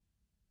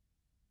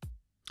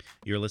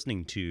You're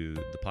listening to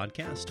the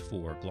podcast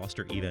for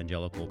Gloucester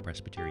Evangelical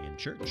Presbyterian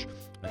Church,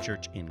 a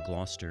church in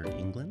Gloucester,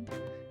 England.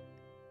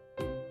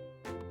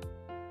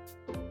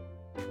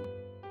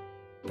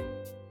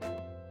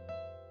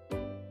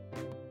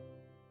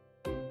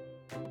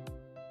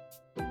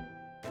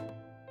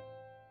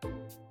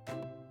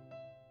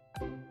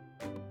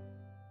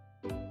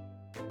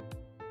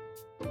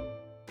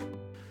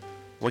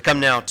 We come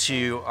now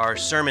to our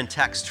sermon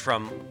text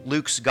from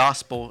Luke's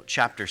Gospel,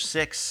 chapter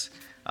 6.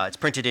 It's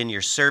printed in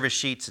your service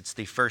sheets. It's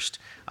the first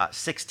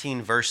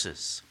 16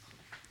 verses.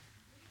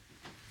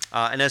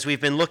 And as we've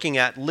been looking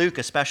at Luke,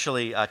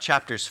 especially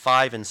chapters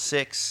 5 and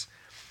 6,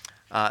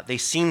 they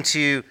seem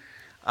to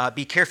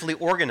be carefully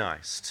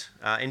organized.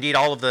 Indeed,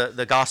 all of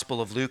the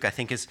Gospel of Luke, I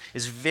think, is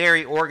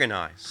very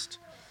organized.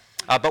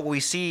 But what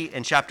we see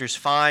in chapters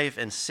 5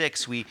 and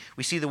 6, we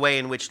see the way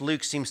in which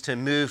Luke seems to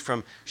move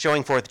from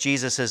showing forth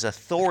Jesus'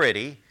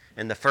 authority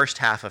in the first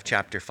half of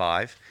chapter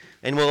 5.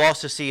 And we'll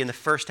also see in the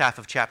first half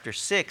of chapter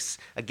 6,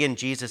 again,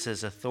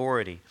 Jesus'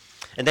 authority.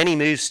 And then he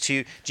moves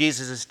to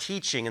Jesus'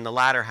 teaching in the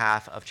latter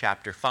half of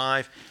chapter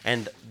 5,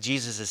 and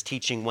Jesus'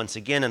 teaching once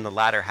again in the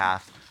latter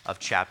half of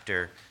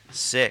chapter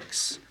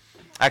 6.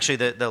 Actually,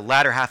 the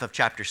latter half of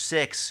chapter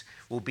 6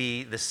 will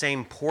be the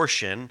same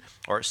portion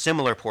or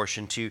similar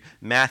portion to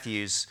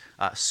Matthew's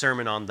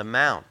Sermon on the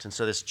Mount. And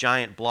so this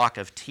giant block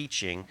of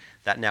teaching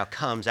that now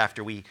comes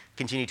after we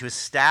continue to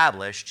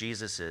establish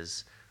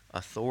Jesus'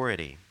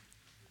 authority.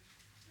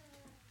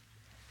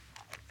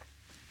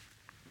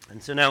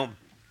 And so now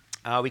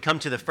we come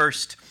to the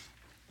first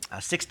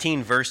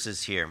 16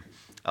 verses here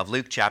of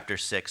Luke chapter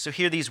 6. So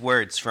hear these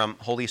words from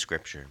Holy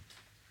Scripture.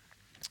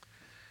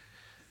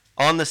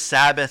 On the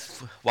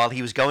Sabbath, while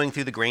he was going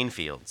through the grain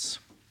fields,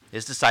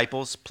 his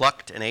disciples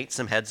plucked and ate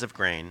some heads of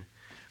grain,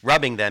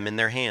 rubbing them in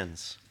their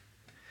hands.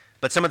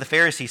 But some of the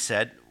Pharisees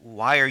said,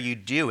 "Why are you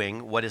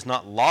doing what is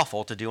not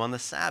lawful to do on the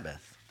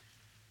Sabbath?"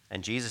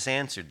 And Jesus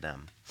answered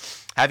them,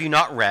 "Have you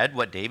not read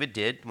what David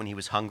did when he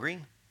was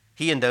hungry,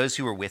 he and those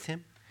who were with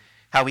him?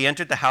 How he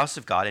entered the house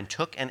of God and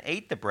took and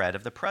ate the bread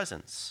of the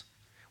presence,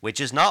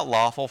 which is not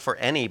lawful for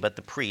any but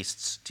the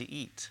priests to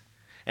eat,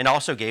 and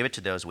also gave it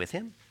to those with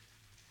him?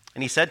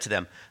 And he said to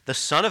them, the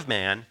Son of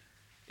Man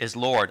is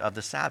Lord of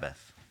the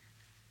Sabbath."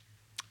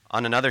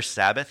 On another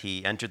Sabbath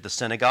he entered the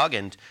synagogue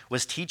and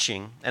was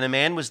teaching, and a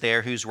man was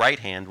there whose right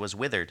hand was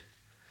withered.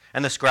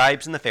 And the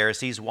scribes and the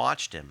Pharisees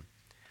watched him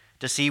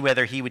to see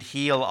whether he would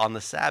heal on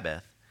the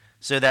Sabbath,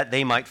 so that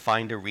they might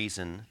find a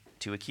reason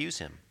to accuse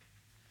him.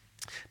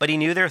 But he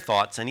knew their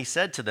thoughts, and he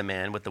said to the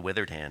man with the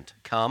withered hand,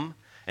 "Come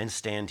and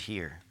stand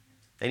here."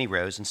 Then he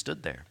rose and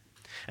stood there.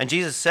 And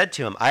Jesus said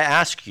to him, "I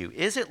ask you,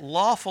 is it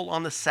lawful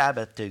on the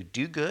Sabbath to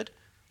do good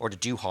or to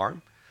do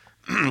harm,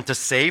 to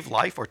save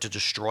life or to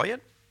destroy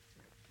it?"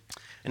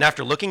 And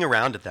after looking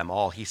around at them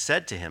all, he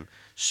said to him,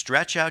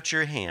 "Stretch out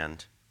your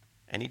hand."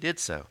 And he did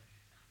so.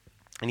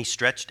 And he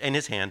stretched, and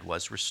his hand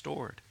was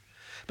restored.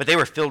 But they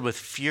were filled with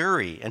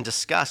fury and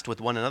discussed with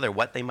one another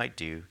what they might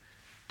do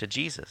to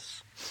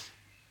Jesus.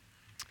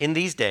 In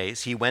these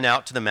days he went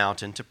out to the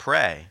mountain to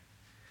pray,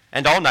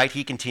 and all night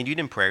he continued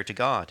in prayer to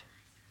God.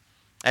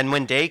 And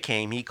when day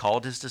came, he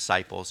called his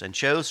disciples and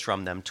chose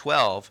from them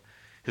 12,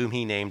 whom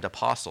he named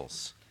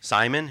apostles: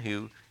 Simon,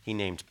 who he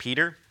named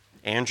Peter,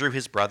 Andrew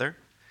his brother,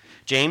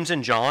 James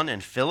and John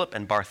and Philip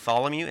and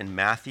Bartholomew and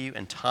Matthew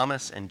and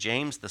Thomas and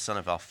James the son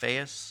of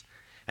Alphaeus,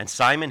 and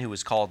Simon who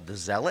was called the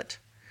Zealot,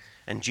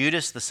 and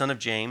Judas the son of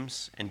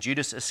James, and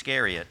Judas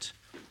Iscariot,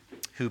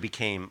 who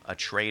became a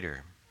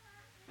traitor.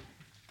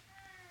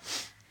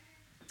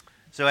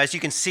 So as you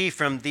can see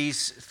from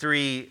these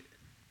three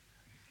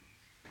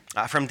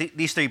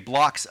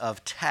blocks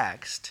of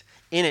text,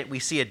 in it we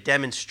see a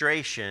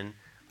demonstration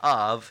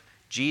of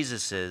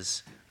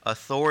Jesus'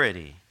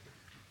 authority.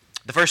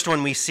 The first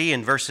one we see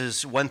in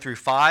verses 1 through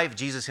 5,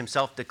 Jesus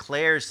himself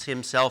declares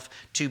himself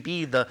to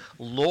be the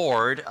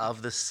Lord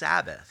of the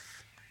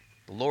Sabbath.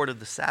 The Lord of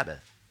the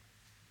Sabbath.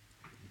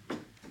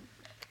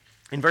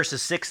 In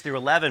verses 6 through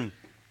 11,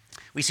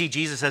 we see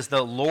Jesus as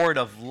the Lord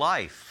of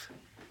life.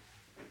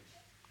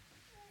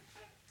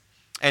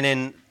 And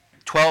in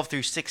 12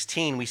 through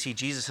 16, we see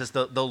Jesus as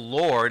the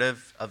Lord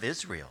of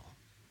Israel.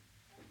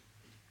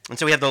 And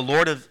so we have the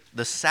Lord of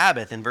the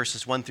Sabbath in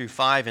verses 1 through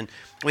 5, and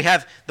we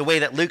have the way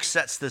that Luke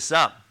sets this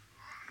up.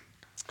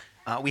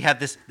 We have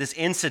this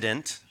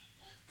incident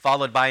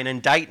followed by an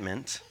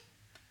indictment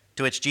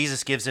to which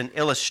Jesus gives an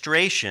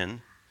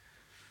illustration,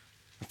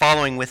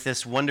 following with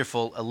this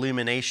wonderful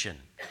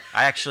illumination.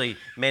 I actually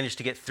managed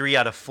to get 3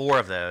 out of 4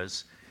 of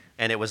those,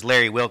 and it was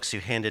Larry Wilkes who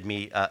handed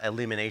me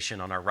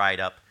illumination on our ride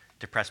up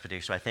to Presbytery,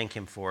 so I thank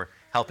him for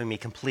helping me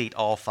complete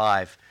all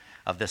 5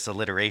 of this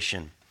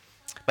alliteration.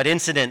 But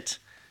incident,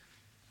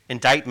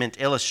 indictment,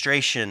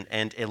 illustration,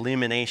 and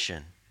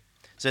illumination.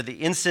 So the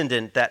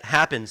incident that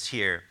happens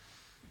here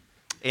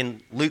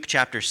in Luke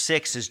chapter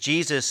 6 is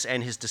Jesus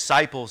and his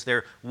disciples,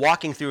 they're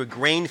walking through a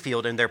grain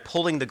field and they're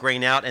pulling the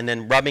grain out and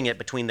then rubbing it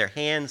between their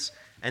hands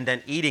and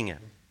then eating it.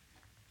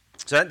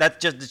 So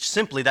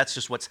that's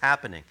just what's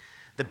happening.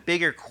 the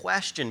bigger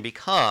question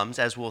becomes,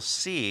 as we'll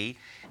see,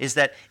 is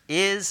that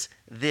is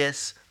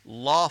this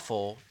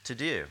lawful to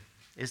do?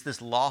 Is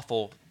this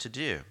lawful to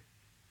do?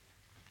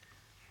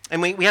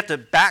 And we have to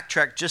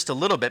backtrack just a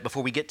little bit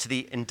before we get to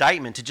the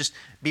indictment to just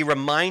be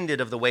reminded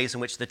of the ways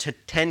in which the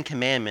Ten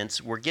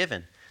Commandments were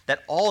given.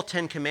 That all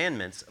 10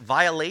 commandments,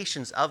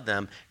 violations of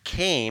them,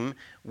 came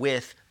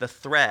with the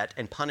threat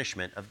and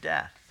punishment of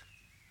death.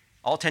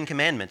 All 10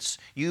 commandments,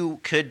 you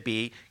could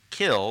be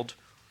killed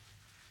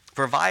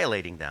for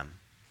violating them.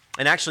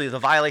 And actually, the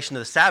violation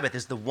of the Sabbath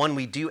is the one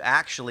we do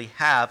actually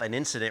have an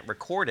incident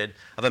recorded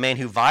of a man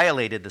who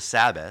violated the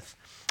Sabbath,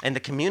 and the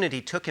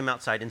community took him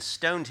outside and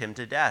stoned him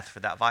to death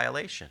for that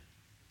violation.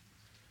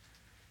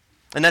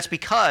 And that's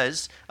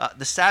because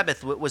the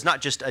Sabbath was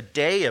not just a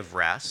day of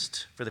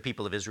rest for the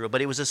people of Israel,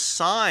 but it was a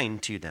sign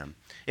to them.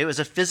 It was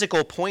a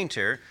physical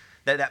pointer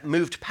that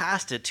moved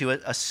past it to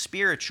a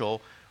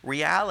spiritual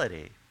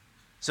reality.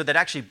 So that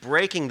actually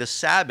breaking the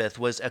Sabbath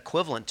was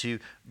equivalent to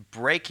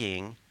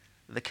breaking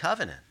the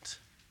covenant.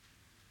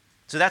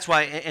 So that's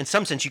why, in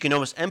some sense, you can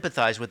almost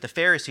empathize with the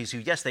Pharisees who,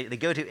 yes, they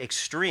go to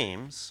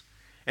extremes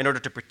in order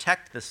to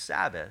protect the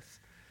Sabbath.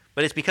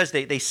 But it's because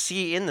they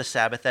see in the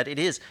Sabbath that it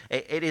is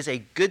a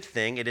good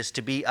thing. It is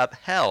to be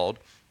upheld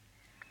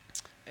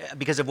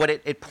because of what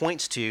it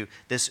points to,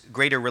 this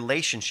greater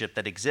relationship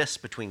that exists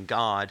between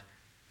God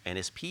and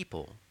his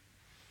people.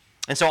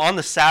 And so on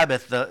the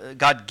Sabbath,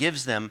 God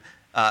gives them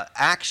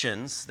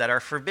actions that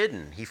are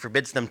forbidden. He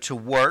forbids them to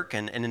work,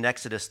 and in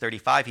Exodus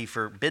 35, he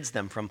forbids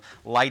them from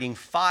lighting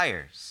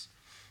fires.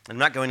 I'm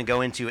not going to go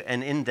into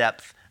an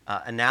in-depth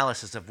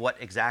analysis of what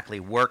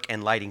exactly work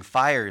and lighting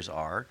fires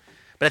are.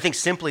 But I think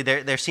simply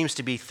there seems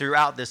to be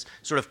throughout this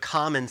sort of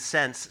common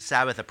sense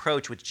Sabbath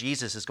approach, which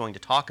Jesus is going to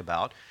talk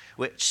about,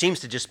 which seems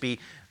to just be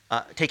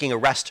taking a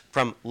rest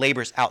from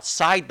labors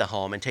outside the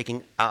home and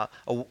taking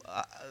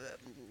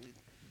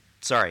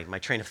sorry, my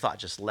train of thought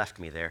just left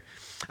me there.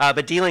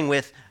 But dealing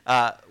with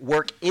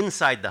work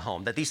inside the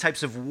home, that these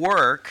types of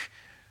work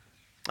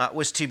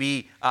was to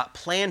be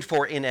planned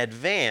for in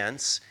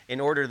advance in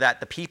order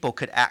that the people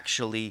could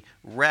actually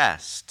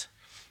rest.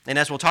 And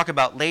as we'll talk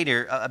about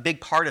later, a big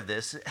part of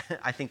this,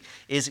 I think,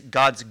 is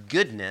God's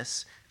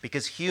goodness,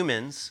 because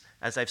humans,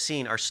 as I've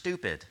seen, are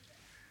stupid.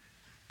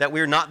 That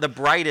we're not the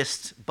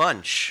brightest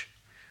bunch.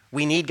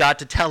 We need God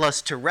to tell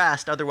us to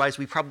rest, otherwise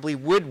we probably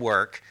would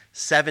work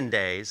 7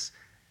 days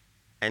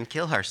and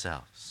kill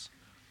ourselves.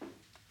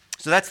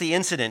 So that's the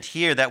incident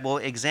here that we'll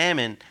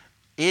examine.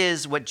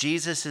 Is what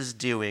Jesus is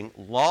doing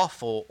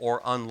lawful or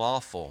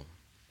unlawful?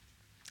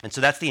 And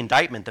so that's the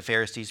indictment the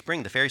Pharisees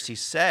bring. The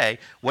Pharisees say,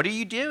 what are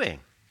you doing?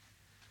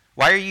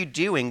 Why are you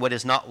doing what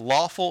is not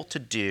lawful to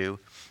do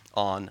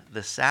on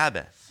the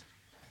Sabbath?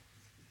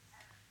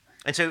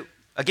 And so,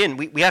 again,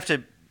 we have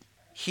to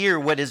hear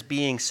what is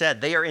being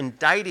said. They are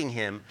indicting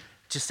him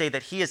to say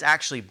that he is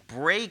actually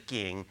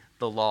breaking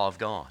the law of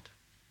God.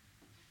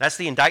 That's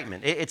the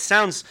indictment. It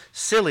sounds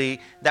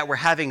silly that we're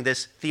having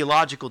this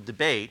theological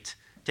debate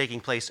taking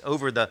place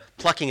over the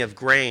plucking of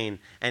grain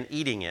and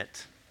eating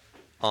it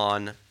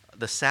on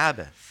the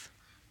Sabbath.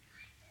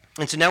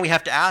 And so now we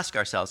have to ask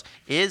ourselves,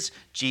 is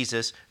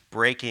Jesus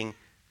breaking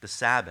the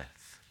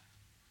Sabbath?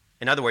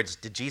 In other words,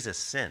 did Jesus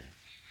sin?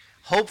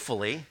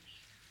 Hopefully,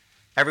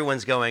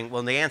 everyone's going,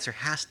 well, the answer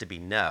has to be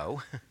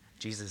no.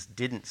 Jesus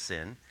didn't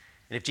sin.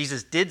 And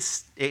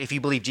if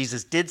you believe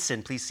Jesus did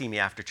sin, please see me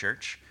after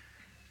church.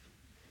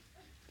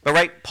 But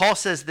right, Paul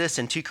says this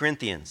in 2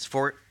 Corinthians,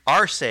 for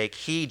our sake,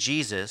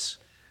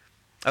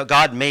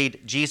 God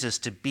made Jesus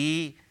to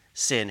be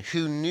sin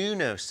who knew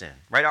no sin.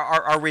 Right?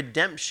 Our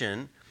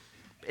redemption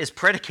is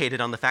predicated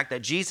on the fact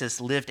that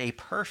Jesus lived a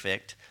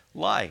perfect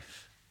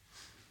life.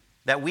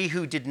 That we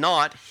who did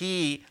not,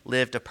 he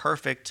lived a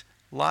perfect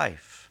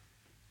life.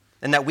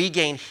 And that we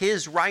gain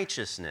his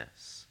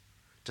righteousness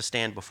to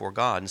stand before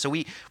God. And so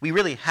we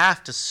really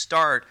have to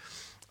start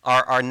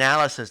our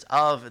analysis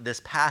of this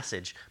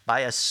passage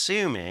by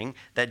assuming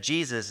that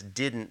Jesus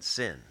didn't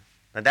sin.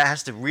 And that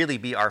has to really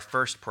be our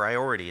first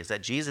priority, is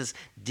that Jesus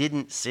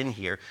didn't sin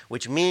here,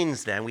 which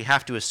means then we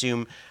have to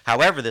assume,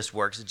 however this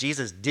works,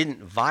 Jesus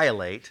didn't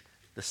violate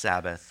the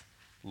Sabbath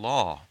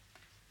law.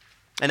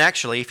 And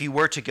actually, if you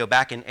were to go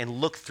back and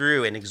look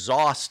through and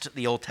exhaust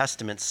the Old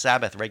Testament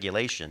Sabbath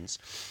regulations,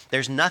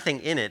 there's nothing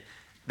in it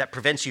that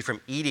prevents you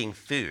from eating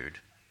food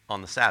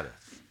on the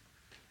Sabbath.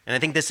 And I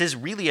think this is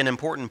really an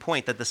important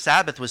point, that the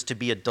Sabbath was to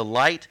be a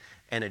delight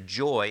and a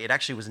joy. It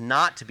actually was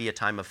not to be a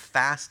time of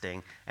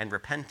fasting and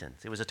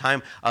repentance. It was a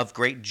time of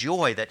great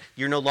joy, that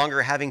you're no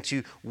longer having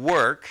to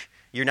work.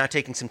 You're now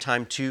taking some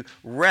time to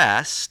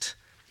rest,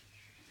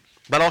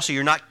 but also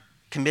you're not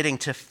committing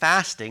to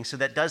fasting, so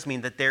that does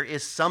mean that there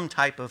is some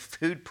type of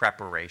food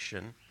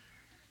preparation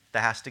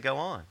that has to go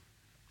on.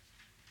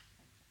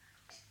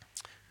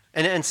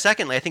 And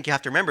secondly, I think you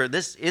have to remember,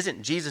 this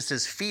isn't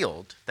Jesus'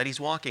 field that he's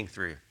walking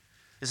through.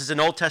 This is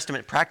an Old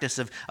Testament practice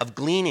of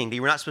gleaning, that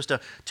you were not supposed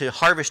to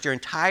harvest your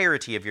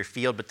entirety of your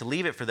field, but to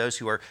leave it for those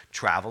who are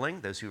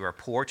traveling, those who are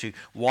poor, to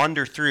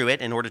wander through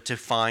it in order to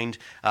find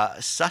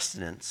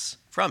sustenance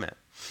from it.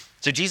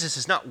 So Jesus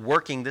is not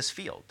working this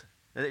field.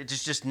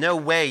 There's just no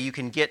way you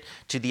can get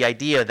to the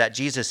idea that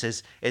Jesus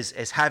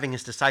is having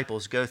his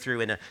disciples go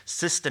through in a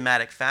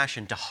systematic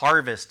fashion to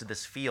harvest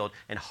this field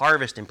and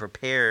harvest and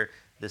prepare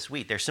this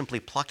wheat. They're simply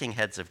plucking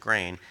heads of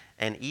grain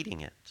and eating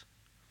it.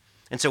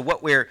 And so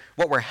what we're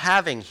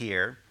having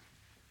here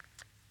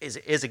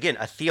is again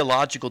a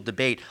theological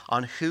debate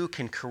on who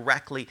can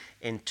correctly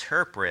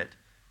interpret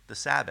the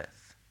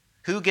Sabbath.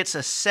 Who gets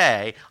a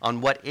say on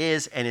what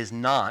is and is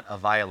not a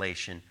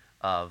violation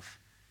of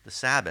the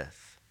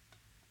Sabbath?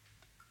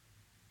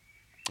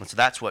 And so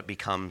that's what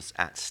becomes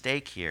at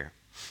stake here.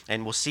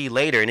 And we'll see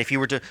later, and if you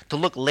were to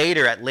look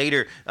later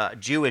at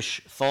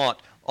Jewish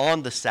thought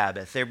on the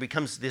Sabbath, there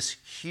becomes this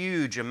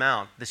huge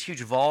amount, this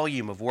huge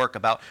volume of work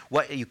about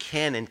what you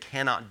can and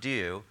cannot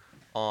do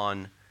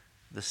on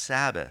the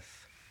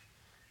Sabbath.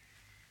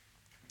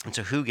 And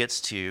so who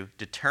gets to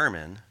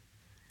determine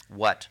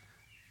what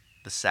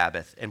the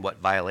Sabbath and what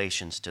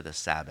violations to the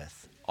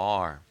Sabbath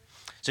are?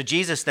 So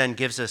Jesus then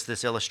gives us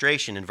this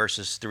illustration in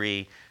verses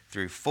 3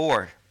 through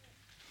 4.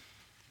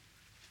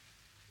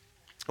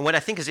 And what I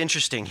think is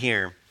interesting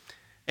here,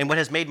 and what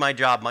has made my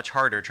job much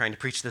harder trying to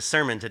preach this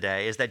sermon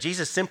today, is that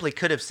Jesus simply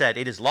could have said,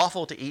 it is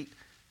lawful to eat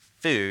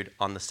food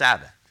on the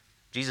Sabbath.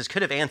 Jesus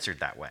could have answered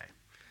that way.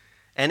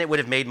 And it would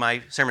have made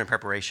my sermon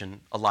preparation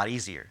a lot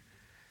easier.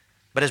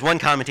 But as one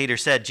commentator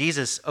said,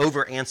 Jesus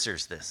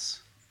over-answers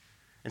this.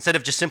 Instead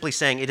of just simply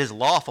saying, it is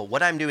lawful,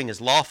 what I'm doing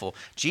is lawful,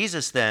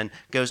 Jesus then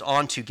goes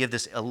on to give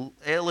this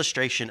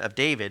illustration of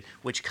David,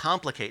 which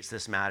complicates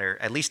this matter,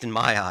 at least in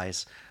my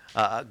eyes,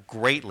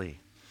 greatly.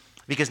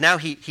 Because now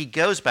he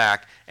goes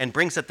back and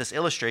brings up this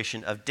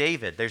illustration of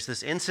David. There's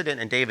this incident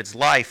in David's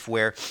life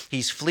where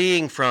he's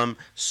fleeing from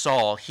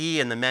Saul. He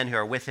and the men who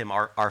are with him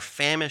are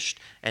famished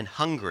and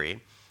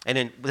hungry.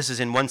 And this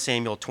is in 1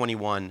 Samuel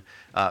 21,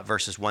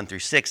 verses 1 through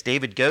 6.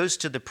 David goes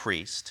to the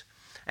priest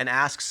and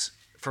asks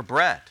for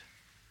bread.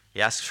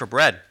 He asks for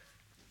bread.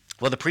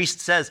 Well, the priest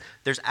says,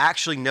 there's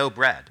actually no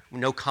bread,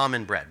 no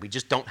common bread. We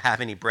just don't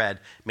have any bread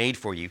made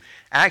for you.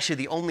 Actually,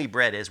 the only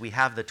bread is we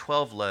have the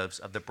 12 loaves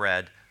of the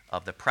bread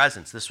of the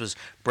presence. This was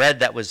bread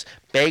that was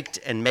baked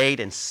and made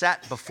and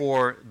set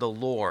before the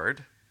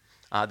Lord.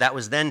 That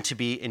was then to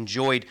be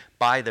enjoyed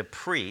by the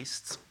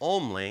priests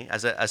only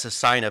as a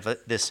sign of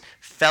this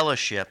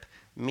fellowship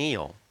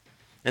meal.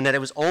 And that it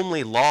was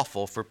only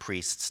lawful for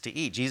priests to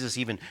eat. Jesus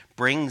even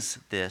brings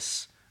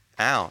this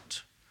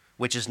out,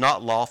 which is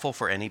not lawful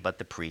for any but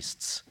the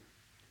priests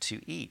to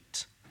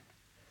eat.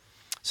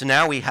 So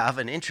now we have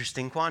an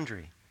interesting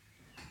quandary.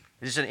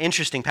 There's an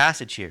interesting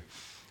passage here.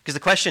 Because the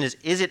question is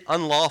it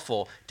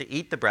unlawful to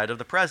eat the bread of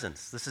the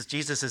presence? This is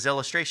Jesus'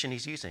 illustration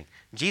he's using.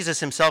 Jesus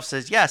himself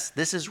says, yes,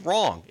 this is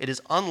wrong. It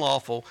is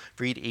unlawful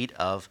for you to eat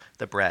of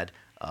the bread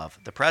of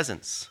the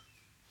presence.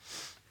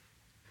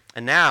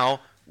 And now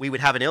we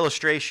would have an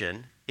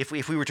illustration, if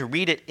we were to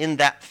read it in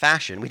that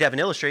fashion, we'd have an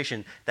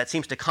illustration that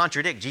seems to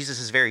contradict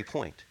Jesus' very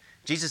point.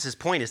 Jesus'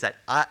 point is that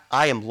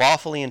I am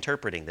lawfully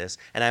interpreting this,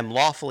 and I'm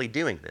lawfully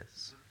doing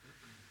this.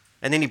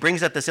 And then he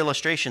brings up this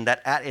illustration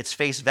that at its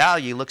face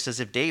value looks as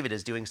if David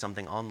is doing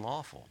something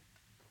unlawful.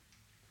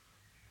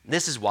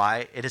 This is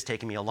why it has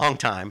taken me a long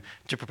time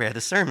to prepare the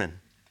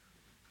sermon.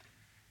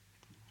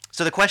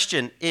 So the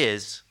question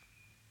is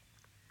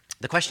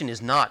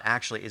not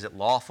actually, is it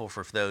lawful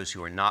for those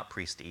who are not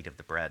priests to eat of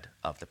the bread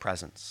of the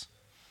presence?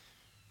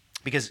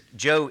 Because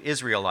Joe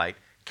Israelite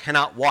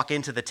cannot walk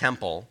into the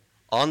temple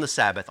on the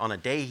Sabbath, on a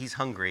day he's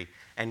hungry,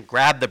 and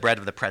grab the bread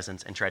of the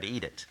presence and try to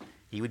eat it.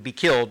 He would be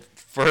killed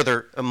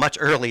much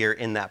earlier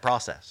in that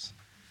process.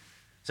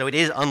 So it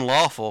is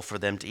unlawful for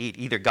them to eat.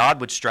 Either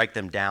God would strike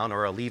them down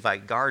or a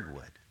Levite guard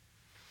would.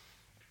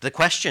 The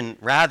question,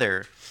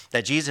 rather,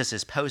 that Jesus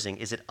is posing,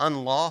 is it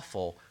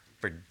unlawful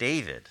for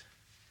David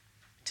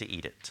to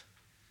eat it?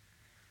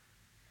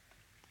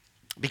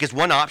 Because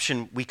one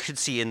option we could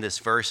see in this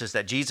verse is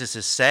that Jesus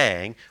is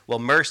saying, well,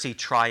 mercy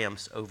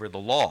triumphs over the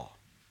law.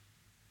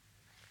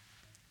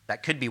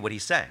 That could be what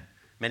he's saying.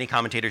 Many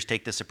commentators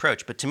take this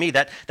approach. But to me,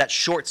 that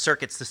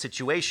short-circuits the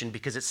situation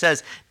because it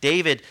says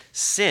David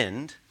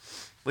sinned,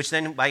 which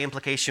then by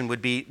implication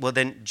would be, well,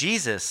 then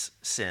Jesus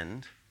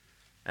sinned.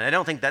 And I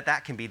don't think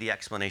that can be the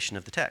explanation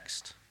of the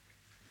text.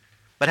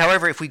 But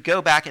however, if we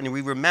go back and we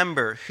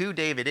remember who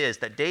David is,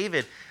 that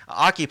David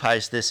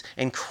occupies this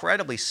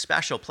incredibly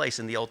special place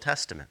in the Old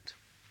Testament.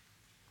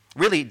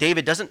 Really,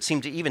 David doesn't seem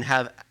to even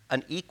have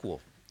an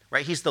equal.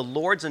 Right? He's the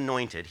Lord's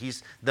anointed.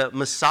 He's the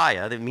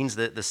Messiah. That means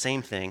the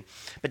same thing.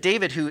 But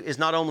David, who is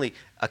not only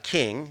a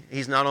king,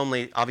 he's not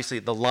only, obviously,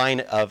 the line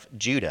of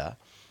Judah,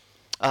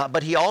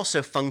 but he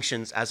also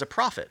functions as a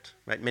prophet.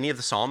 Right? Many of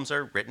the Psalms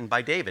are written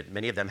by David.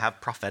 Many of them have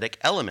prophetic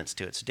elements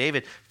to it. So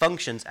David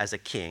functions as a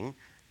king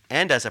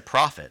and as a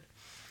prophet.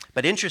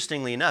 But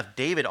interestingly enough,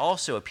 David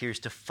also appears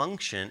to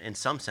function, in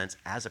some sense,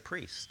 as a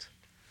priest.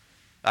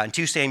 In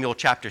 2 Samuel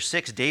chapter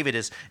 6, David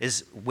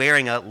is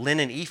wearing a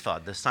linen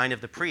ephod, the sign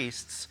of the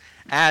priests,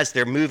 as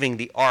they're moving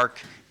the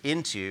ark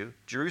into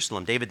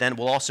Jerusalem. David then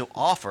will also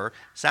offer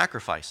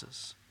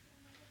sacrifices.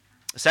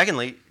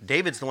 Secondly,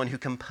 David's the one who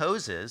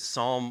composes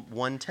Psalm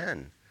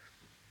 110.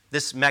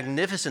 This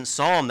magnificent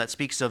psalm that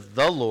speaks of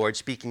the Lord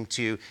speaking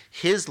to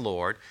his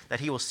Lord, that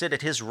he will sit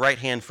at his right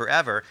hand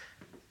forever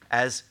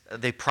as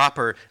the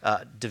proper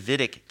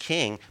Davidic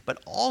king,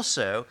 but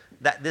also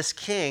that this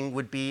king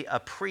would be a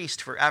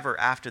priest forever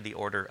after the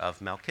order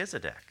of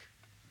Melchizedek.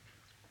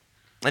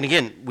 And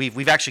again,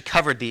 we've actually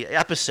covered the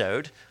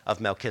episode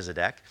of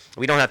Melchizedek.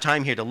 We don't have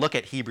time here to look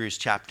at Hebrews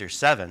chapter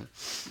 7.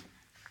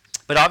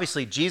 But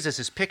obviously, Jesus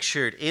is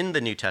pictured in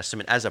the New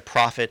Testament as a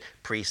prophet,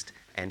 priest,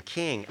 and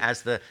king,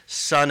 as the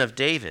son of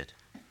David.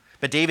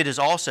 But David is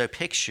also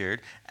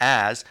pictured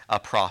as a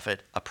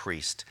prophet, a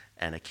priest,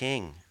 and a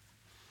king.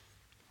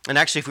 And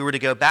actually, if we were to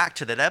go back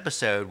to that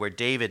episode where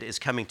David is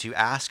coming to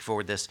ask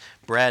for this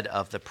bread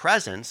of the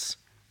presence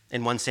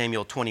in 1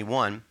 Samuel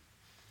 21,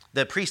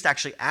 the priest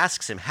actually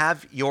asks him,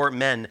 have your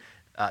men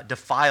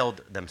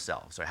defiled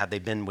themselves, or have they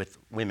been with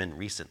women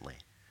recently?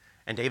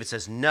 And David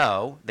says,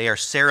 no, they are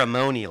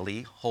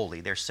ceremonially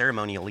holy. They're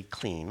ceremonially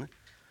clean.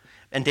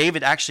 And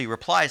David actually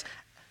replies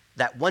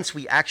that once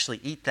we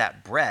actually eat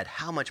that bread,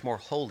 how much more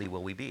holy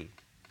will we be?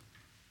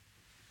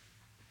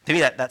 To me,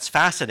 that's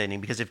fascinating,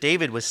 because if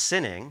David was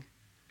sinning,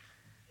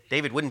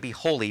 David wouldn't be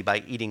holy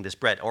by eating this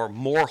bread, or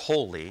more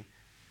holy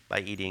by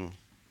eating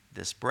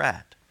this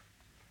bread.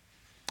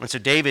 And so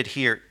David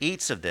here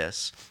eats of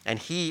this, and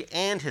he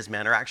and his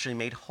men are actually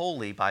made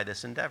holy by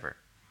this endeavor.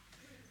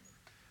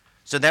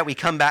 So that we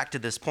come back to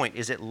this point,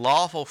 is it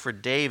lawful for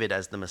David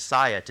as the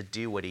Messiah to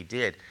do what he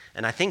did?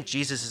 And I think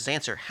Jesus'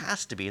 answer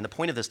has to be, and the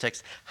point of this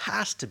text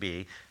has to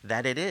be,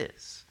 that it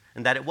is,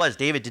 and that it was.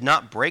 David did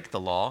not break the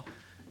law.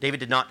 David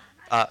did not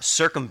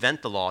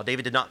circumvent the law.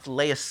 David did not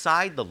lay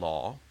aside the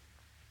law.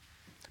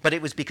 But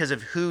it was because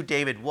of who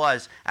David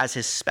was as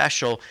his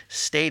special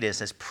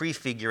status as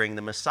prefiguring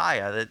the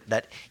Messiah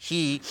that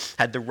he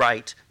had the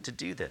right to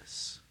do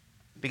this.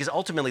 Because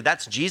ultimately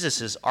that's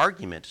Jesus'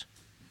 argument.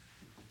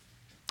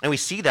 And we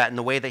see that in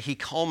the way that he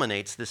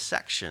culminates this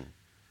section.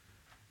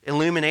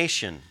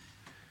 Illumination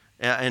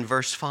in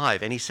verse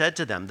 5. And he said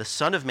to them, the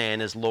Son of Man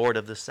is Lord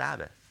of the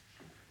Sabbath.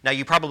 Now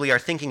you probably are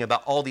thinking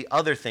about all the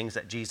other things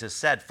that Jesus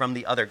said from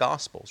the other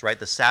Gospels, right?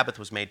 The Sabbath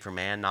was made for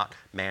man, not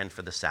man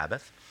for the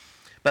Sabbath.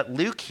 But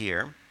Luke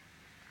here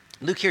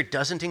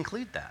doesn't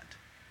include that.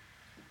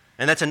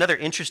 And that's another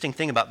interesting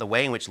thing about the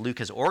way in which Luke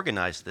has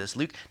organized this.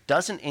 Luke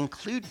doesn't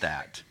include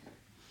that.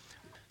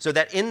 So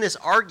that in this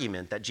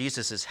argument that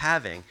Jesus is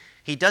having,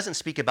 he doesn't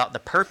speak about the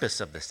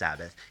purpose of the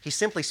Sabbath. He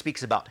simply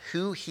speaks about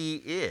who he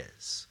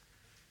is.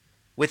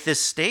 With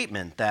this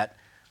statement that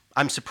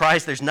I'm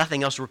surprised there's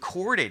nothing else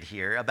recorded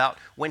here about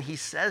when he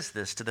says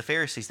this to the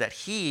Pharisees, that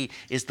he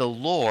is the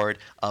Lord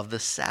of the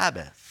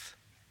Sabbath.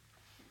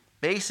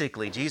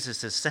 Basically,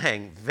 Jesus is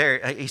saying,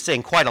 he's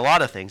saying quite a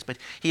lot of things, but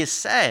he is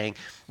saying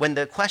when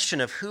the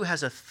question of who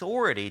has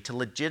authority to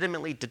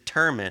legitimately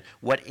determine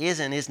what is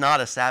and is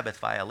not a Sabbath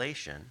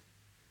violation,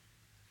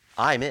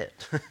 I'm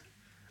it.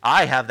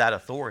 I have that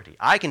authority.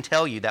 I can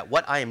tell you that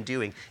what I am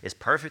doing is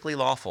perfectly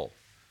lawful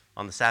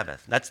on the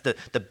Sabbath. That's the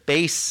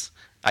base,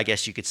 I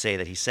guess you could say,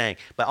 that he's saying.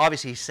 But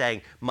obviously he's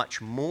saying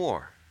much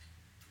more.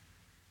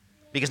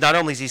 Because not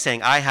only is he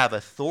saying I have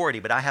authority,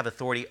 but I have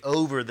authority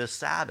over the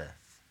Sabbath.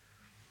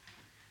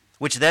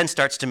 Which then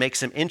starts to make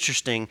some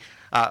interesting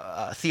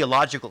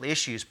theological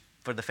issues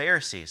for the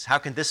Pharisees. How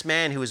can this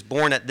man who was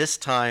born at this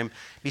time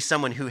be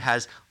someone who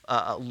has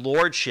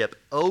lordship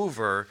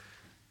over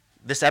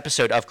this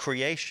episode of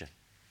creation?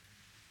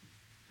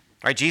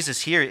 Right,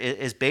 Jesus here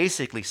is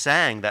basically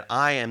saying that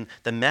I am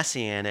the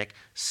messianic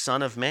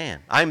Son of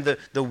Man. I'm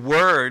the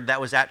Word that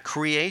was at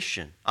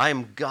creation. I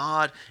am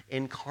God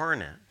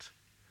incarnate.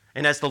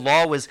 And as the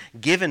law was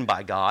given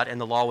by God and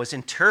the law was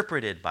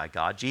interpreted by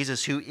God,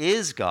 Jesus, who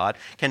is God,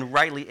 can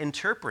rightly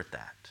interpret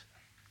that.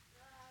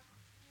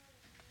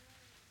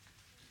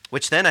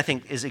 Which then I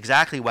think is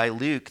exactly why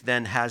Luke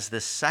then has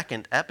this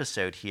second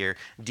episode here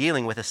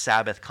dealing with a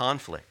Sabbath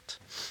conflict.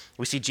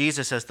 We see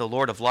Jesus as the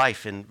Lord of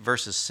life in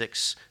verses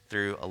 6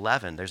 through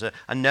 11. There's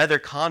another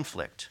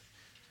conflict.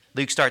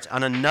 Luke starts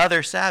on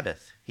another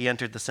Sabbath. He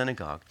entered the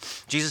synagogue.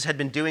 Jesus had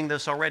been doing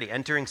this already,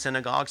 entering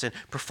synagogues and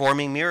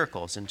performing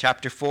miracles. In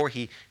chapter 4,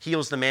 he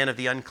heals the man of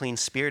the unclean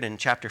spirit. In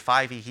chapter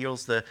 5, he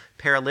heals the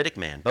paralytic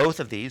man. Both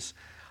of these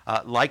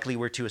likely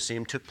we're to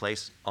assume took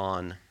place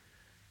on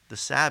the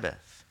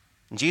Sabbath.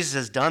 And Jesus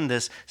has done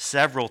this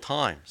several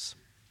times.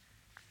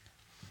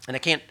 And I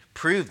can't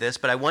prove this,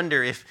 but I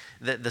wonder if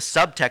the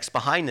subtext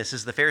behind this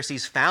is the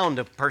Pharisees found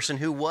a person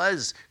who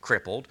was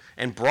crippled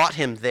and brought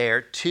him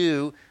there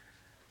to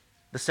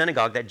the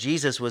synagogue that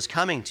Jesus was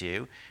coming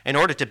to in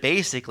order to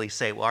basically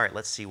say, well, all right,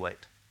 let's see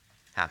what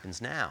happens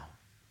now.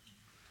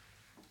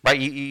 Right?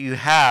 You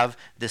have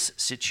this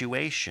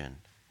situation.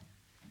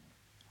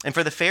 And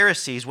for the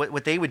Pharisees,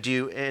 what they would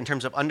do in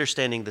terms of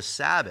understanding the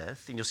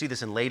Sabbath, and you'll see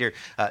this in later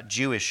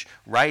Jewish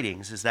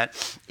writings, is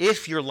that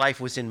if your life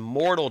was in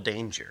mortal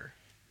danger,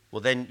 well,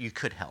 then you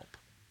could help.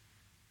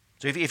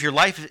 So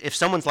if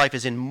someone's life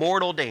is in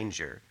mortal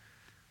danger,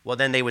 well,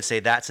 then they would say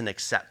that's an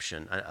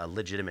exception, a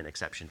legitimate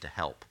exception to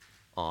help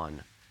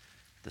on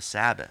the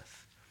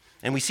Sabbath.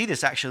 And we see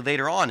this actually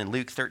later on in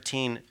Luke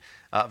 13,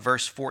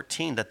 verse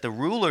 14, that the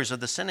rulers of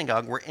the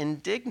synagogue were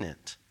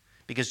indignant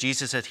because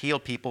Jesus had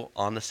healed people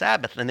on the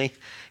Sabbath. And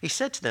he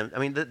said to them, I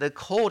mean, the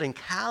cold and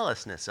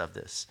callousness of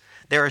this.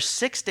 There are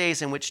 6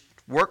 days in which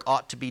work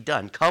ought to be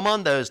done. Come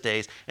on those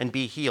days and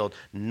be healed,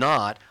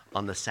 not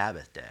on the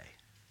Sabbath day.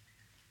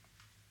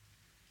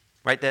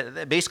 Right?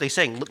 They're basically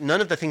saying, look,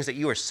 none of the things that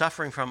you are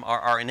suffering from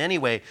are in any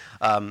way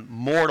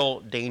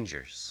mortal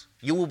dangers.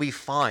 You will be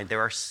fine.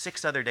 There are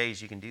 6 other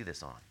days you can do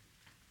this on.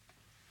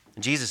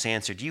 And Jesus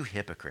answered, you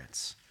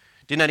hypocrites.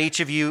 Do not each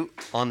of you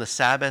on the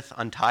Sabbath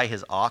untie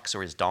his ox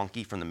or his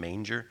donkey from the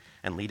manger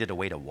and lead it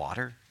away to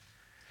water?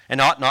 And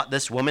ought not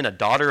this woman, a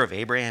daughter of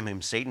Abraham,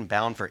 whom Satan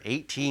bound for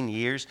 18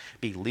 years,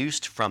 be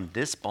loosed from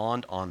this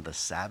bond on the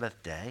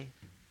Sabbath day?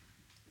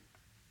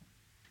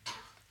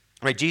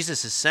 Right,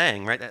 Jesus is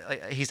saying, right,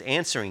 he's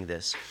answering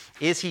this.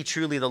 Is he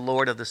truly the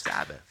Lord of the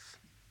Sabbath?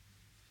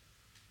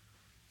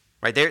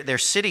 Right, they're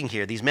sitting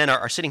here, these men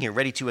are sitting here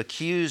ready to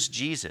accuse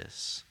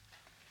Jesus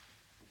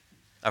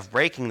of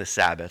breaking the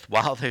Sabbath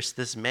while there's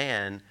this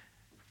man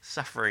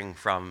suffering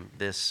from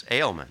this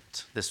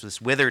ailment,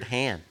 this withered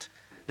hand.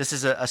 This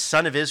is a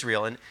son of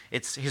Israel, and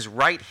it's his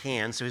right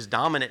hand, so his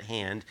dominant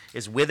hand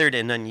is withered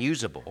and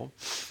unusable.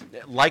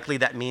 Likely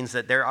that means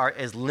that there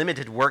is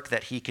limited work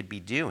that he could be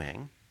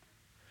doing.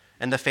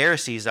 And the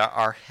Pharisees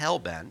are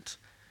hell-bent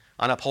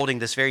on upholding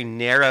this very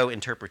narrow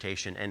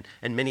interpretation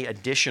and many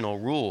additional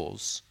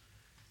rules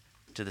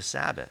to the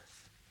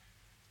Sabbath.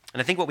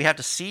 And I think what we have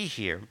to see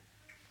here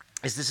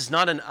is this is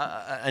not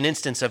an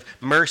instance of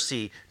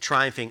mercy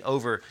triumphing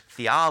over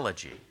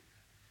theology.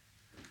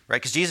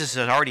 Right? Because Jesus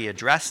had already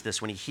addressed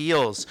this when he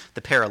heals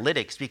the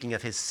paralytic, speaking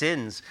of his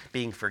sins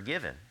being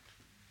forgiven.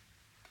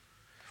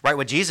 Right?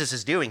 What Jesus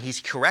is doing, he's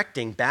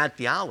correcting bad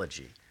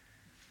theology.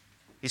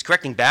 He's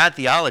correcting bad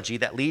theology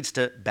that leads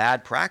to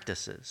bad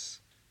practices.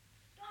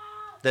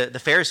 The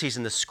Pharisees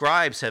and the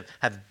scribes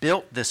have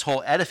built this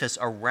whole edifice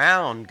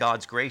around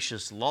God's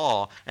gracious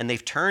law, and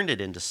they've turned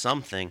it into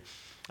something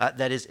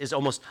that is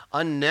almost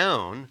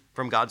unknown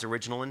from God's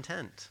original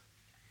intent.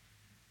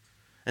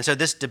 And so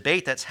this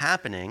debate that's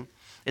happening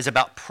is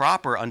about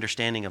proper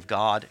understanding of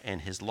God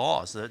and his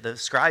laws. The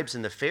scribes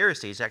and the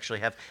Pharisees actually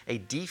have a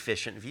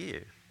deficient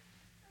view.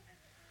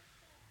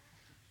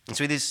 And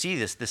so we see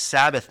this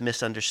Sabbath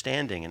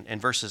misunderstanding in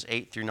verses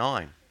 8 through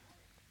 9.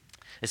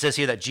 It says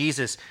here that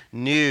Jesus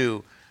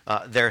knew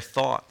their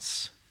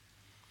thoughts.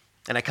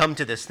 And I come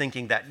to this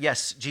thinking that,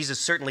 yes, Jesus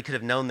certainly could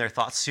have known their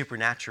thoughts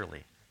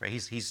supernaturally. Right?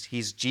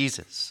 He's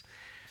Jesus.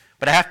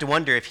 But I have to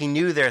wonder if he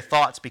knew their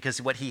thoughts,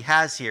 because what he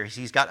has here is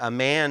he's got a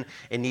man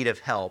in need of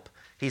help.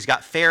 He's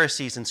got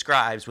Pharisees and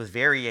scribes with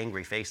very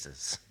angry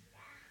faces.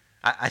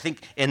 I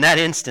think in that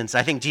instance,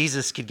 I think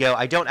Jesus could go,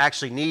 I don't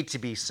actually need to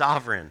be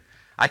sovereign.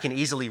 I can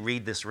easily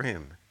read this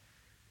room.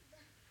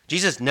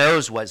 Jesus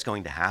knows what's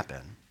going to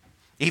happen,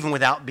 even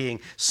without being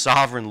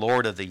sovereign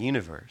Lord of the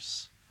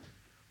universe.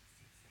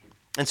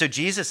 And so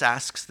Jesus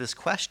asks this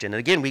question. And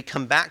again, we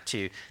come back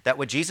to that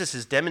what Jesus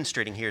is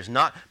demonstrating here is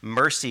not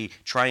mercy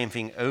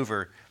triumphing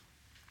over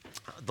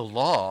the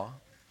law,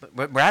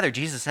 but rather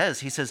Jesus says,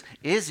 he says,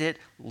 is it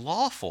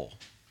lawful?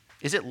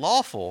 Is it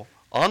lawful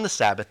on the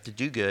Sabbath to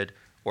do good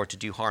or to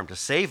do harm, to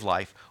save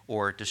life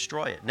or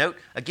destroy it? Note,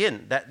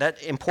 again,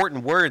 that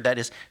important word that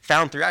is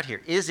found throughout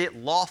here. Is it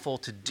lawful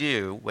to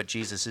do what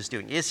Jesus is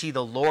doing? Is he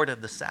the Lord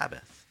of the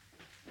Sabbath?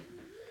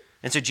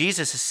 And so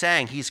Jesus is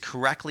saying he's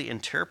correctly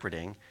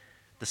interpreting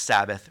the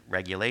Sabbath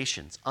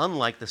regulations,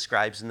 unlike the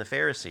scribes and the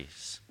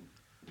Pharisees.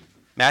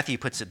 Matthew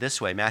puts it this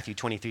way, Matthew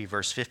 23,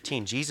 verse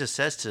 15. Jesus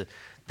says to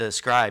the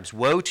scribes,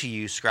 woe to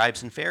you,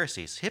 scribes and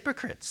Pharisees,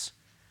 hypocrites!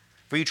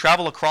 For you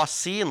travel across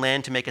sea and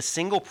land to make a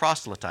single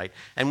proselyte,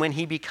 and when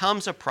he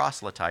becomes a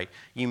proselyte,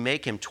 you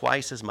make him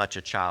twice as much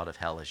a child of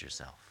hell as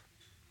yourself.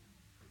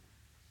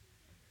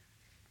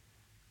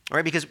 All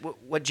right, because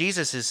what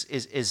Jesus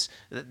is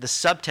the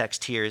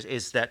subtext here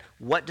is that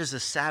what does the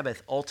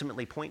Sabbath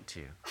ultimately point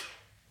to?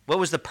 What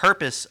was the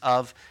purpose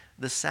of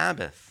the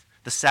Sabbath?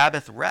 The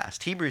Sabbath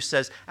rest. Hebrews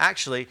says,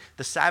 actually,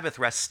 the Sabbath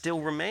rest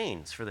still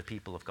remains for the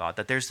people of God,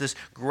 that there's this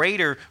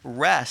greater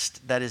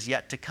rest that is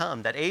yet to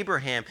come, that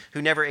Abraham,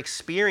 who never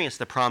experienced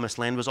the promised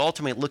land, was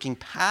ultimately looking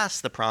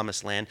past the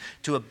promised land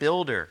to a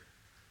builder,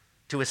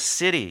 to a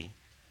city.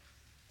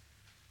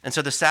 And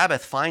so the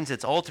Sabbath finds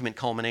its ultimate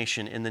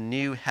culmination in the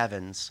new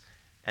heavens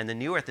and the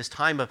new earth, this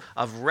time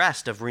of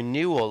rest, of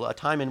renewal, a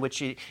time in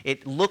which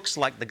it looks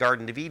like the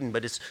Garden of Eden,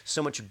 but it's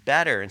so much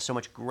better and so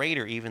much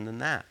greater even than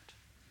that.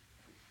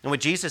 And what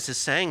Jesus is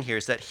saying here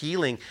is that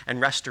healing and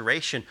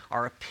restoration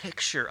are a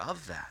picture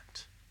of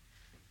that.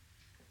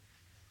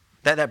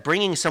 That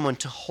bringing someone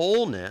to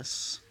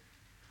wholeness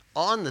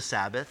on the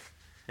Sabbath,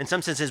 in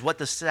some sense, is what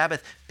the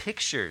Sabbath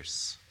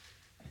pictures.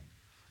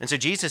 And so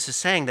Jesus is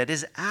saying that it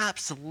is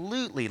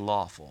absolutely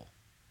lawful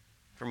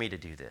for me to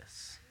do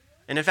this.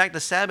 And in fact, the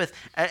Sabbath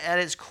at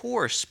its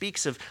core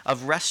speaks of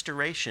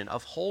restoration,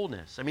 of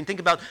wholeness. I mean, think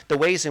about the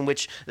ways in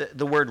which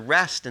the word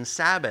rest and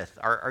Sabbath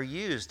are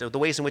used, the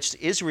ways in which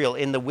Israel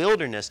in the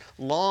wilderness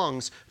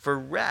longs for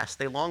rest.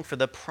 They long for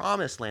the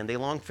promised land. They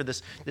long for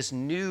this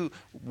new,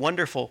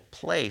 wonderful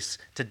place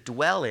to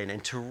dwell in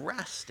and to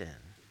rest in.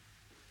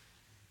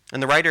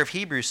 And the writer of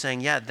Hebrews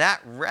saying, yeah,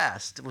 that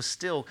rest was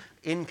still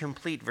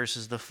incomplete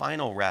versus the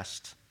final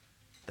rest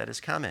that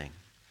is coming.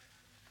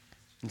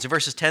 And so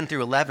verses 10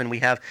 through 11, we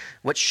have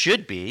what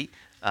should be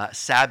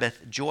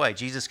Sabbath joy.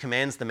 Jesus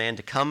commands the man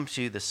to come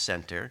to the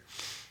center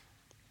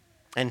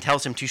and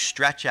tells him to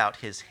stretch out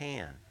his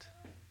hand.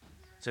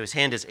 So his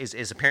hand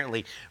is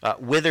apparently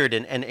withered,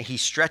 and he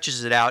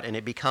stretches it out, and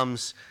it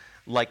becomes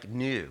like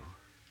new.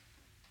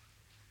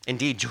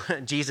 Indeed,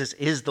 Jesus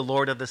is the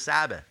Lord of the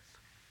Sabbath.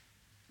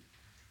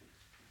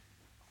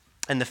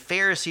 And the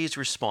Pharisees'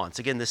 response,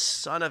 again, this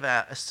son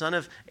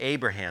of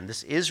Abraham,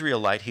 this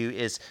Israelite who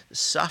is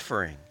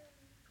suffering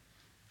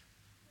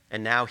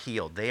and now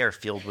healed, they are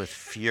filled with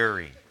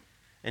fury.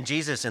 And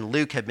Jesus and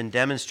Luke have been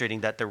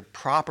demonstrating that the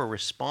proper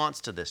response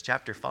to this,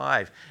 chapter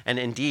 5, and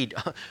indeed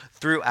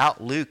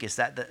throughout Luke, is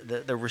that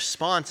the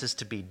response is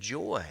to be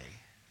joy.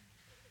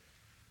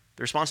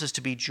 The response is to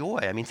be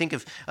joy. I mean, think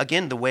of,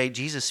 again, the way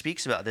Jesus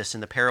speaks about this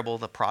in the parable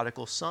of the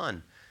prodigal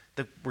son.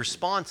 The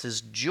response is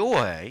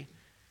joy,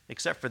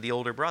 except for the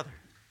older brother.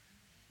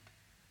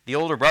 The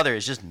older brother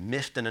is just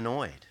miffed and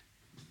annoyed.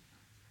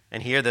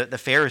 And here the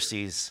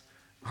Pharisees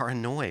are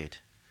annoyed.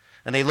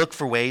 And they look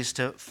for ways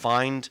to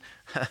find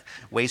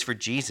ways for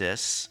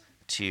Jesus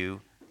to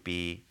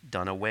be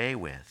done away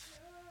with.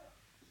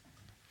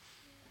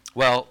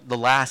 Well, the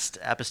last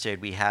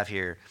episode we have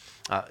here,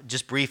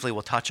 just briefly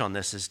we'll touch on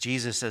this, is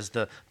Jesus as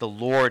the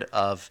Lord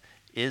of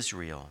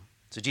Israel.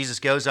 So Jesus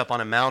goes up on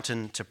a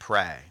mountain to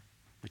pray,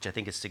 which I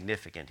think is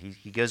significant.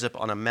 He goes up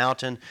on a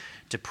mountain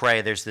to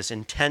pray. There's this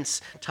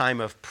intense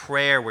time of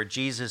prayer where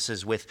Jesus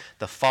is with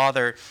the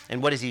Father.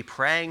 And what is he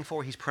praying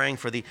for? He's praying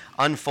for the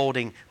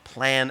unfolding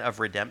plan of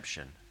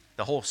redemption.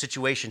 The whole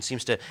situation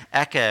seems to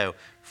echo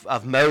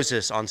of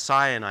Moses on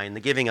Sinai and the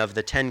giving of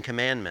the Ten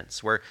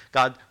Commandments, where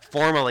God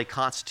formally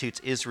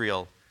constitutes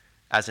Israel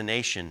as a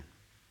nation.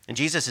 And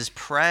Jesus is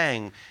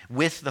praying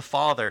with the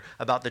Father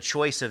about the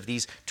choice of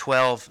these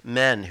 12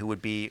 men who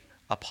would be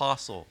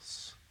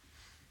apostles.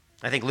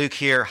 I think Luke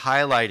here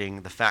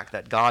highlighting the fact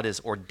that God is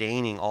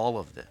ordaining all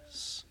of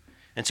this.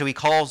 And so he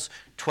calls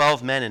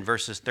 12 men in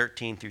verses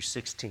 13 through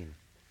 16.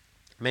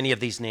 Many of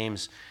these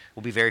names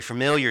will be very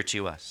familiar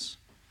to us.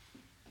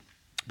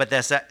 But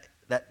there's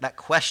that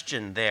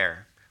question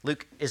there.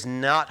 Luke is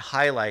not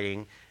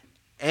highlighting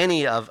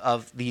any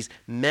of these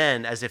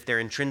men as if they're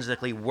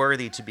intrinsically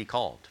worthy to be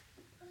called.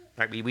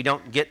 Right? We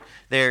don't get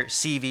their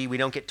CV. We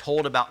don't get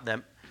told about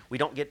them. We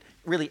don't get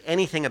really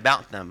anything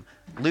about them.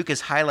 Luke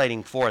is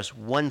highlighting for us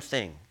one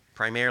thing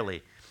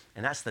primarily,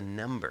 and that's the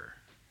number.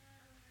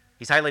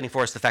 He's highlighting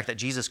for us the fact that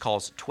Jesus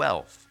calls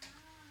 12.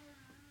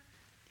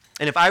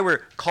 And if I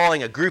were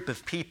calling a group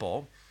of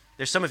people,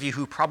 there's some of you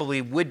who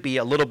probably would be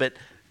a little bit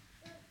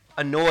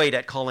annoyed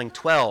at calling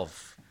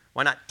 12.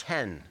 Why not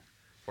 10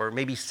 or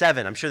maybe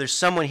 7? I'm sure there's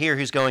someone here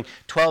who's going,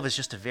 12 is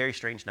just a very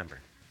strange number.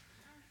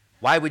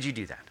 Why would you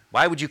do that?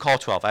 Why would you call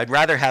 12? I'd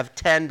rather have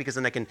 10 because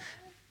then I can,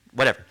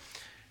 whatever.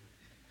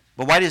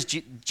 But why does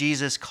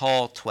Jesus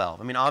call 12?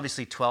 I mean,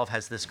 obviously 12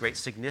 has this great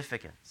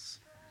significance,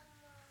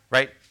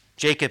 right?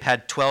 Jacob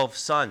had 12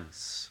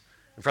 sons.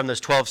 And from those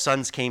 12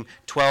 sons came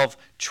 12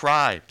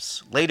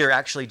 tribes. Later,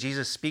 actually,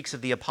 Jesus speaks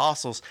of the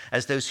apostles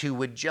as those who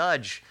would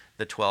judge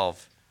the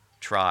 12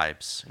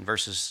 tribes in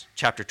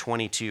chapter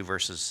 22,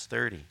 verses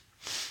 30.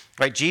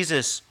 Right?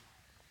 Jesus,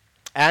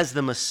 as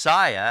the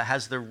Messiah,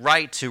 has the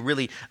right to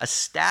really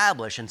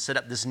establish and set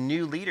up this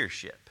new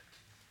leadership.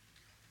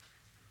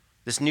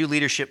 This new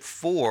leadership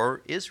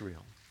for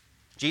Israel.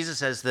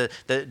 Jesus as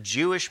the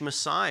Jewish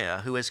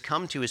Messiah who has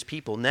come to his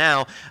people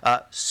now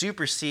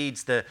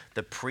supersedes the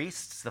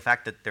priests, the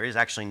fact that there is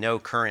actually no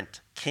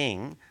current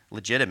king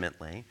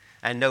legitimately,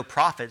 and no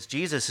prophets.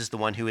 Jesus is the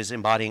one who is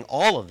embodying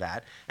all of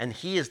that, and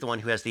he is the one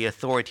who has the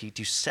authority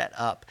to set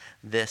up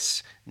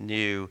this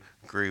new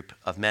group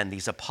of men,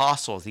 these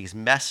apostles, these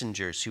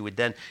messengers who would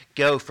then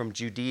go from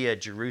Judea,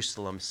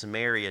 Jerusalem,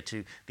 Samaria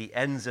to the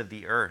ends of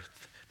the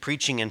earth,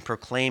 preaching and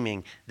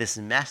proclaiming this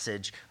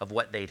message of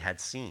what they'd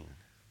had seen.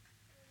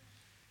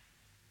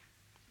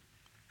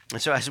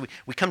 And so as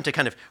we come to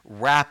kind of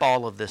wrap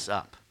all of this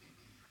up,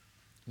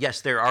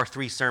 yes, there are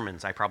 3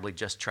 sermons I probably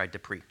just tried to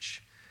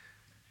preach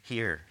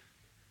here.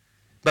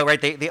 But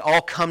right, they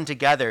all come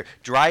together,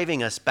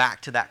 driving us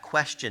back to that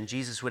question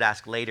Jesus would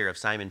ask later of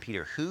Simon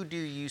Peter, who do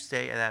you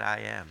say that I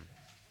am?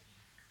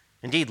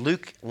 Indeed,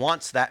 Luke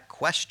wants that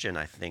question,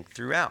 I think,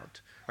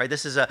 throughout. Right,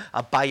 this is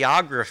a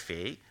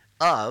biography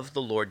of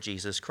the Lord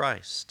Jesus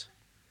Christ.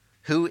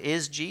 Who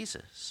is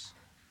Jesus?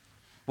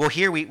 Well,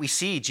 here we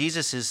see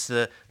Jesus is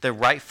the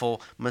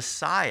rightful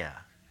Messiah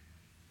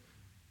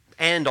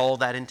and all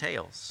that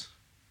entails.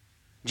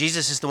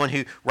 Jesus is the one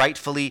who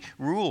rightfully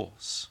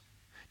rules.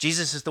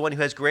 Jesus is the one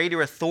who has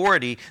greater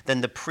authority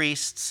than the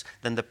priests,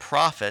 than the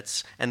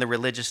prophets, and the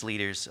religious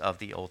leaders of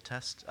the Old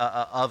Testament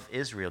of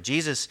Israel.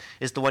 Jesus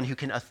is the one who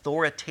can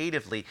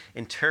authoritatively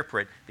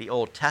interpret the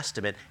Old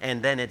Testament,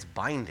 and then it's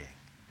binding.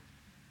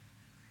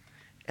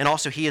 And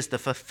also, he is the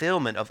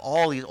fulfillment of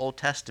all these Old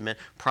Testament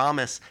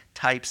promise,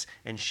 types,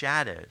 and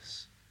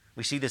shadows.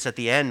 We see this at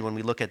the end when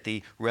we look at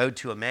the road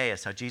to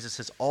Emmaus, how Jesus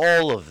says,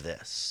 all of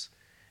this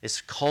is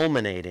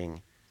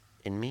culminating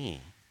in me.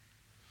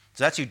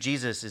 So that's who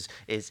Jesus is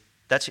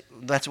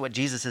that's what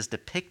Jesus is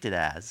depicted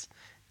as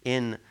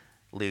in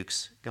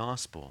Luke's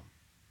gospel.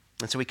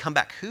 And so we come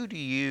back, who do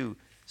you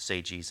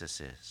say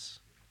Jesus is?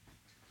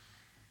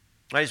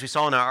 Right, as we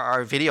saw in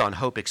our video on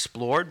Hope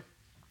Explored,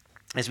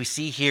 as we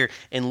see here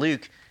in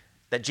Luke,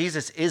 that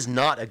Jesus is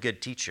not a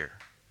good teacher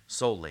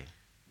solely.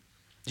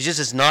 Jesus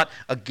is not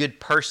a good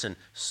person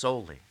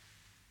solely.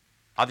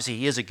 Obviously,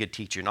 he is a good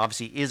teacher, and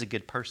obviously he is a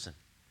good person.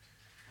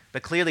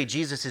 But clearly,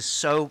 Jesus is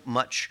so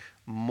much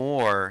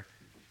more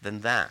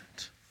than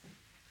that.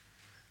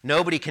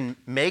 Nobody can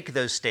make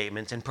those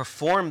statements and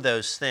perform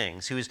those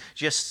things who is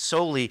just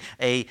solely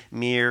a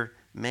mere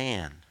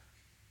man.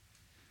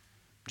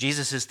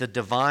 Jesus is the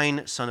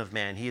divine Son of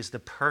Man. He is the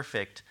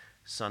perfect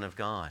Son of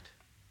God.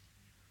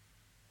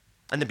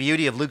 And the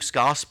beauty of Luke's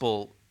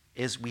gospel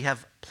is we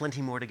have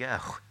plenty more to go.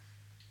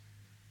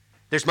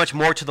 There's much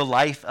more to the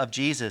life of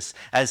Jesus,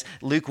 as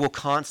Luke will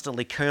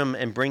constantly come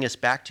and bring us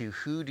back to,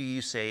 who do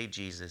you say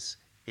Jesus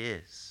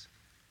is?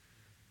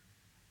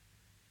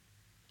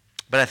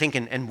 But I think,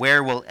 and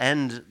where we'll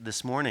end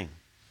this morning,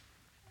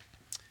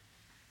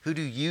 who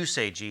do you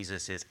say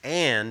Jesus is?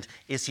 And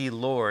is he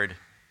Lord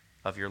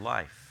of your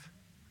life?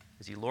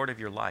 Is he Lord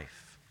of your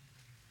life?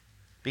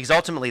 Because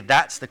ultimately,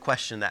 that's the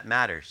question that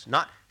matters.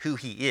 Not who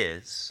he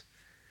is,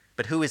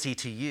 but who is he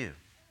to you?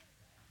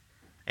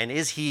 And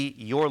is he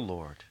your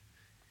Lord?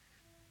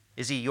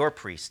 Is he your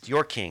priest,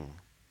 your king,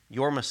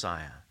 your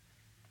Messiah?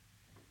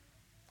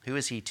 Who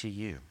is he to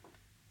you?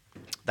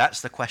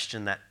 That's the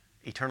question that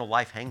eternal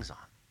life hangs on.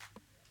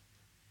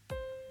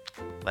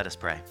 Let us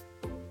pray.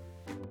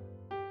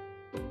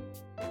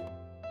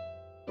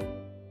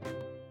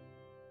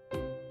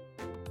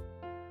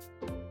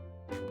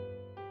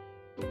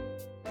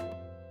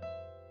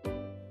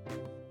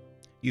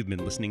 You've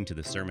been listening to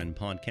the Sermon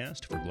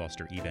Podcast for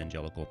Gloucester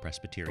Evangelical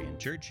Presbyterian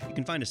Church. You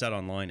can find us out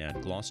online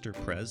at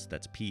gloucesterpres,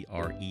 that's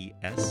pres.co.uk.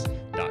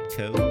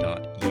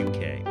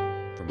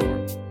 For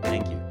more,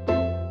 thank you.